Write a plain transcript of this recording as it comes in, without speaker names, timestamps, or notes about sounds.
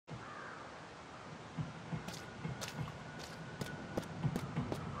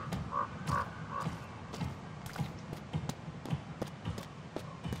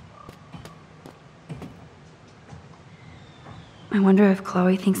I wonder if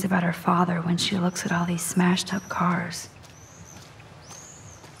Chloe thinks about her father when she looks at all these smashed up cars.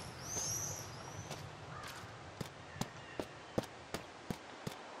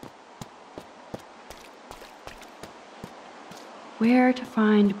 Where to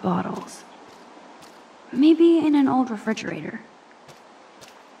find bottles? Maybe in an old refrigerator.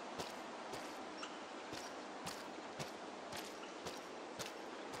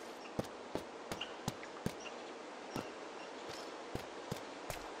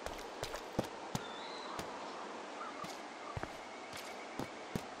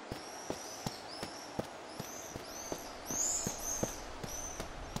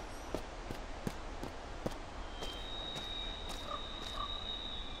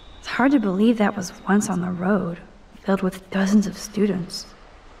 Hard to believe that was once on the road, filled with dozens of students.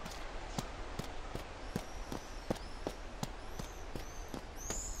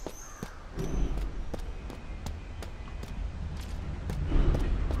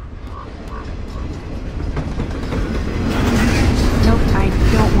 Nope, I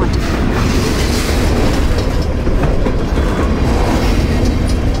don't want to go there.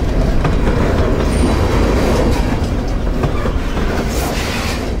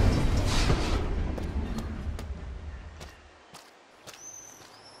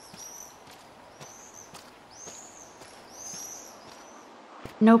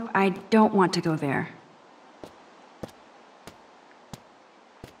 Nope, I don't want to go there.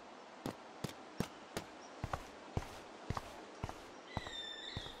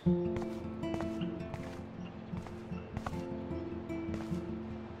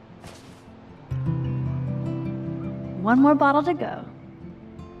 One more bottle to go.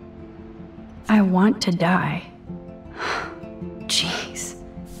 I want to die. Jeez.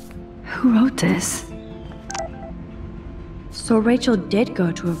 Who wrote this? So Rachel did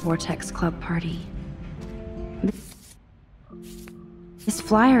go to a Vortex Club party. This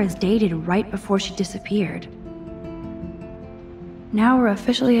flyer is dated right before she disappeared. Now we're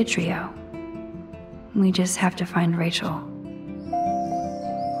officially a trio. We just have to find Rachel.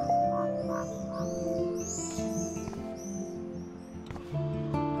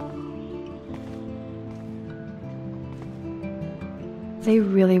 They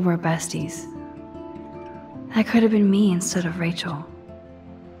really were besties. That could have been me instead of Rachel.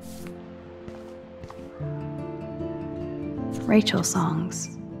 Rachel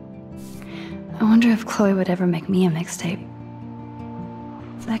songs. I wonder if Chloe would ever make me a mixtape.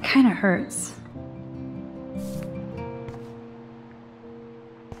 That kind of hurts.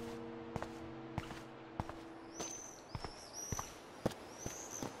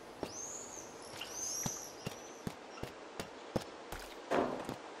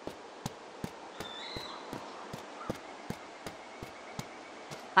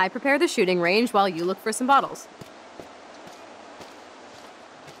 I prepare the shooting range while you look for some bottles.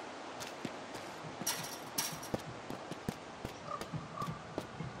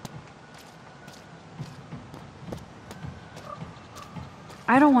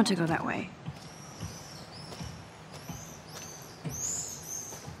 I don't want to go that way.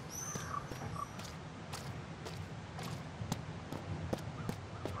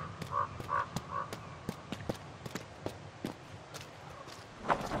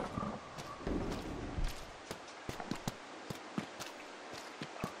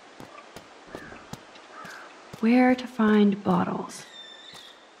 Where to find bottles?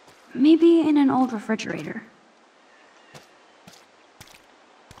 Maybe in an old refrigerator.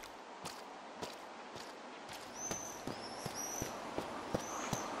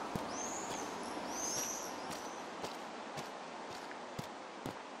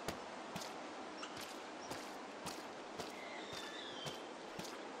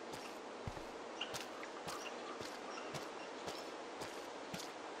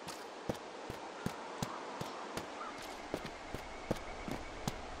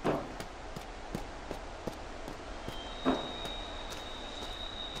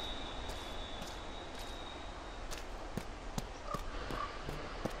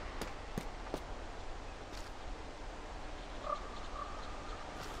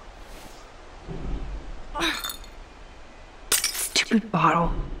 Stupid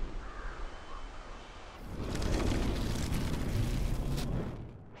bottle.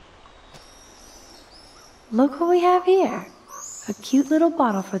 Look what we have here. A cute little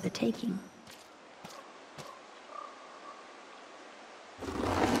bottle for the taking.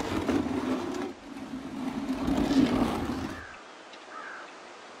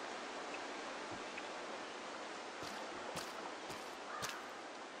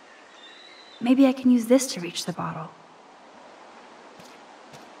 Maybe I can use this to reach the bottle.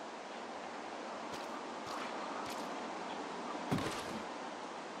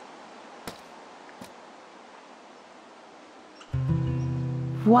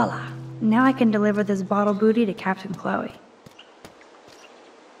 Voila! Now I can deliver this bottle booty to Captain Chloe.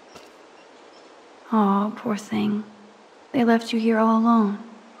 Oh, poor thing. They left you here all alone.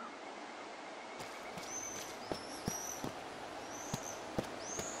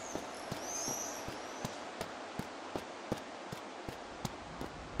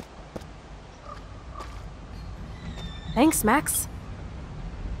 Thanks, Max.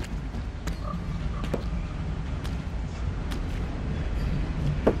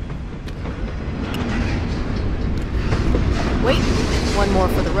 Wait, one more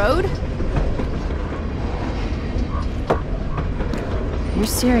for the road. You're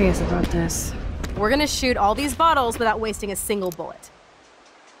serious about this? We're gonna shoot all these bottles without wasting a single bullet.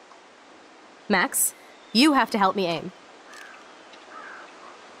 Max, you have to help me aim.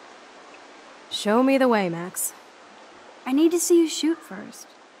 Show me the way, Max. I need to see you shoot first.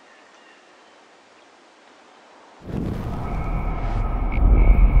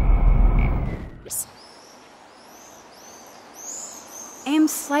 Aim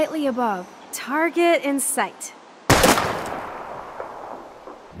slightly above. Target in sight.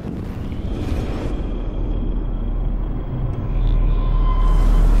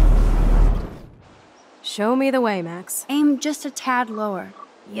 Show me the way, Max. Aim just a tad lower.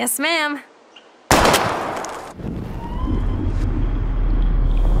 Yes, ma'am.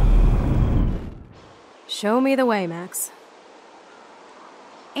 Show me the way, Max.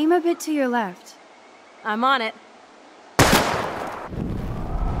 Aim a bit to your left. I'm on it.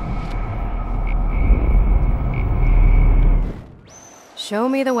 Show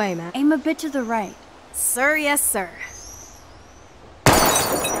me the way, Max. Aim a bit to the right. Sir, yes, sir.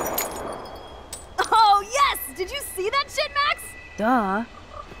 Oh, yes! Did you see that shit, Max? Duh.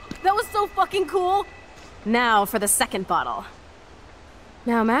 That was so fucking cool. Now for the second bottle.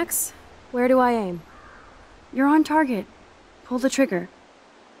 Now, Max, where do I aim? You're on target. Pull the trigger.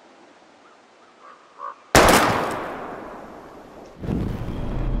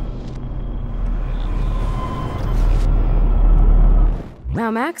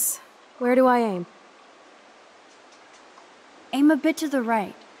 Now, Max, where do I aim? Aim a bit to the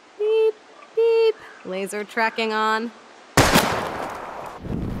right. Beep, beep. Laser tracking on.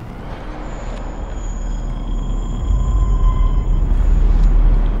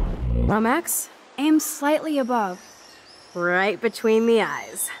 Now, Max? Aim slightly above. Right between the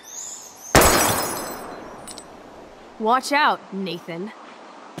eyes. Watch out, Nathan.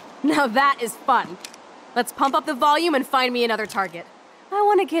 Now that is fun. Let's pump up the volume and find me another target. I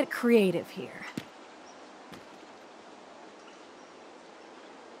want to get creative here.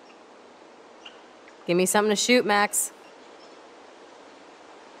 Give me something to shoot, Max.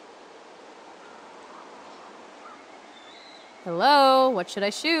 Hello, what should I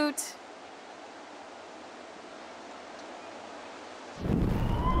shoot?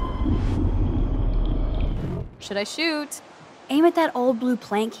 Should I shoot? Aim at that old blue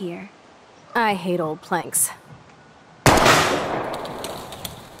plank here. I hate old planks.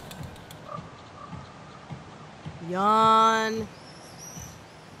 Yawn.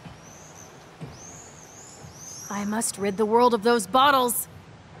 I must rid the world of those bottles.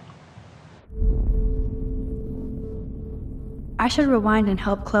 I should rewind and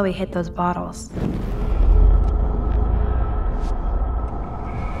help Chloe hit those bottles.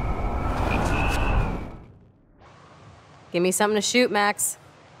 Give me something to shoot, Max.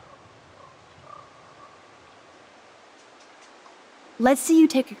 Let's see you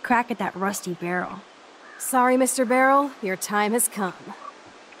take a crack at that rusty barrel. Sorry, Mr. Barrel, your time has come.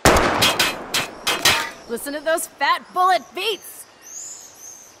 Listen to those fat bullet beats!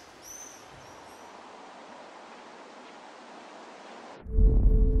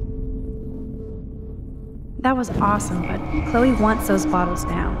 That was awesome, but Chloe wants those bottles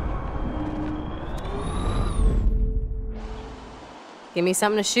now. Give me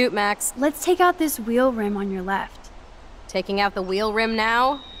something to shoot, Max. Let's take out this wheel rim on your left. Taking out the wheel rim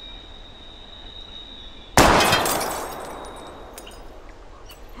now?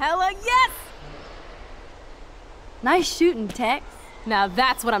 Hella yes! Nice shooting, Tex. Now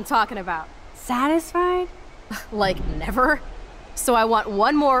that's what I'm talking about. Satisfied? Like never? So I want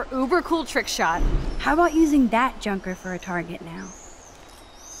one more uber cool trick shot. How about using that junker for a target now?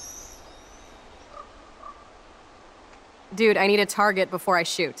 Dude, I need a target before I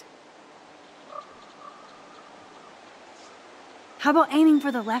shoot. How about aiming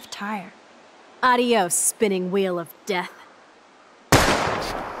for the left tire? Adios, spinning wheel of death.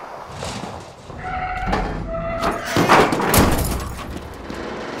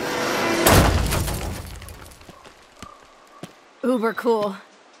 Uber cool.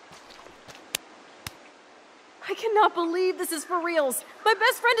 I cannot believe this is for reals. My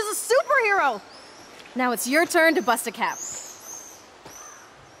best friend is a superhero. Now it's your turn to bust a cap.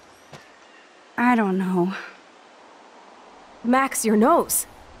 I don't know. Max, your nose.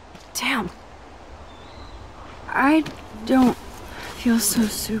 Damn. I don't feel so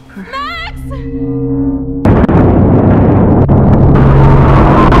super. Max!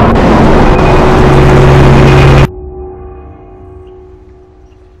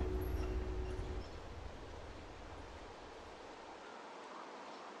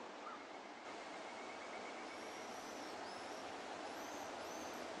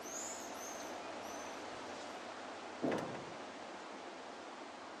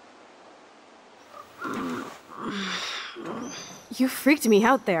 You freaked me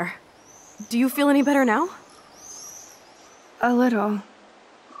out there. Do you feel any better now? A little.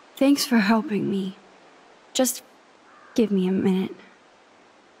 Thanks for helping me. Just give me a minute.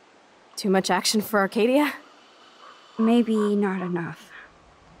 Too much action for Arcadia? Maybe not enough.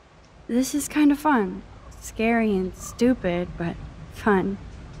 This is kind of fun. Scary and stupid, but fun.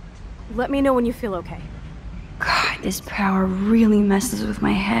 Let me know when you feel okay. God, this power really messes with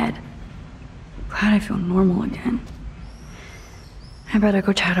my head. Glad I feel normal again. I better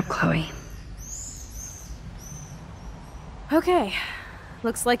go chat up Chloe. Okay.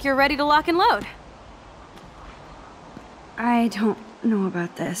 Looks like you're ready to lock and load. I don't know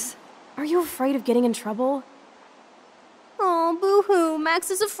about this. Are you afraid of getting in trouble? Oh, boo-hoo, Max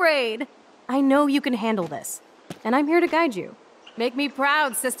is afraid. I know you can handle this, and I'm here to guide you. Make me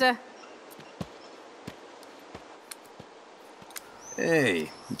proud, sister.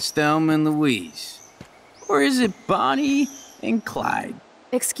 Hey, it's Thelma and Louise. Or is it Bonnie and Clyde?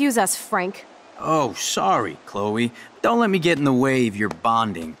 Excuse us, Frank. Oh, sorry, Chloe. Don't let me get in the way of your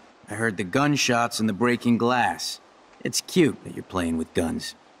bonding. I heard the gunshots and the breaking glass. It's cute that you're playing with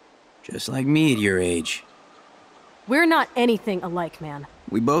guns. Just like me at your age. We're not anything alike, man.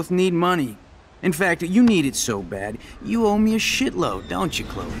 We both need money. In fact, you need it so bad, you owe me a shitload, don't you,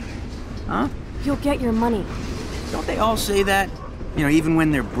 Chloe? Huh? You'll get your money. Don't they all say that? You know, even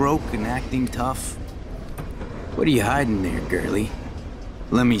when they're broke and acting tough? What are you hiding there, girlie?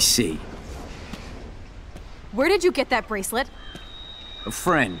 Let me see. Where did you get that bracelet? A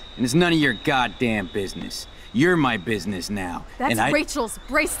friend, and it's none of your goddamn business. You're my business now. That's and Rachel's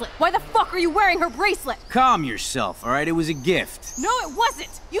bracelet. Why the fuck are you wearing her bracelet? Calm yourself, all right? It was a gift. No, it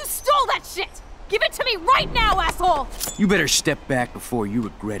wasn't. You stole that shit. Give it to me right now, asshole. You better step back before you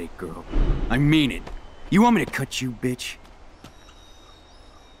regret it, girl. I mean it. You want me to cut you, bitch?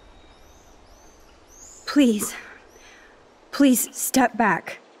 Please. Please, step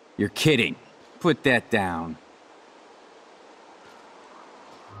back. You're kidding. Put that down.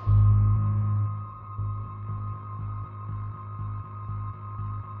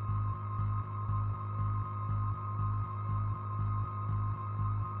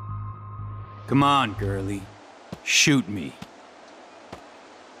 Come on, girlie. Shoot me.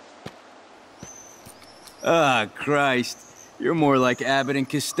 Ah, Christ. You're more like Abbott and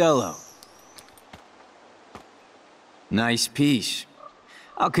Costello. Nice piece.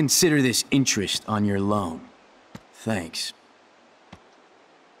 I'll consider this interest on your loan. Thanks.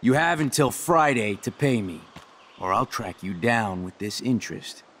 You have until Friday to pay me, or I'll track you down with this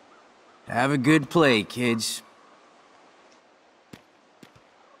interest. Have a good play, kids.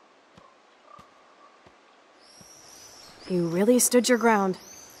 You really stood your ground.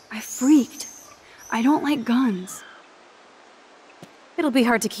 I freaked. I don't like guns. It'll be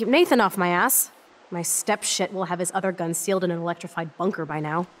hard to keep Nathan off my ass. My step-shit will have his other gun sealed in an electrified bunker by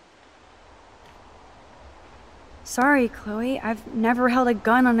now. Sorry, Chloe. I've never held a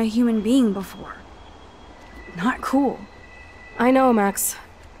gun on a human being before. Not cool. I know, Max.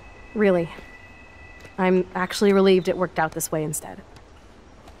 Really. I'm actually relieved it worked out this way instead.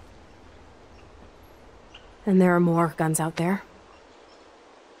 And there are more guns out there.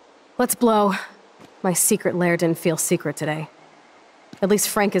 Let's blow. My secret lair didn't feel secret today. At least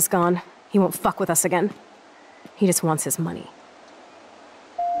Frank is gone. He won't fuck with us again. He just wants his money.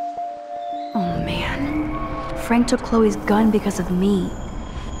 Oh man. Frank took Chloe's gun because of me.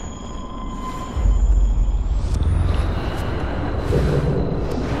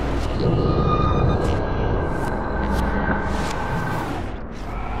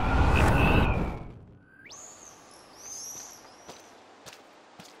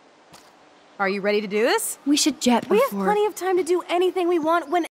 Are you ready to do this? We should jet before. We have plenty of time to do anything we want when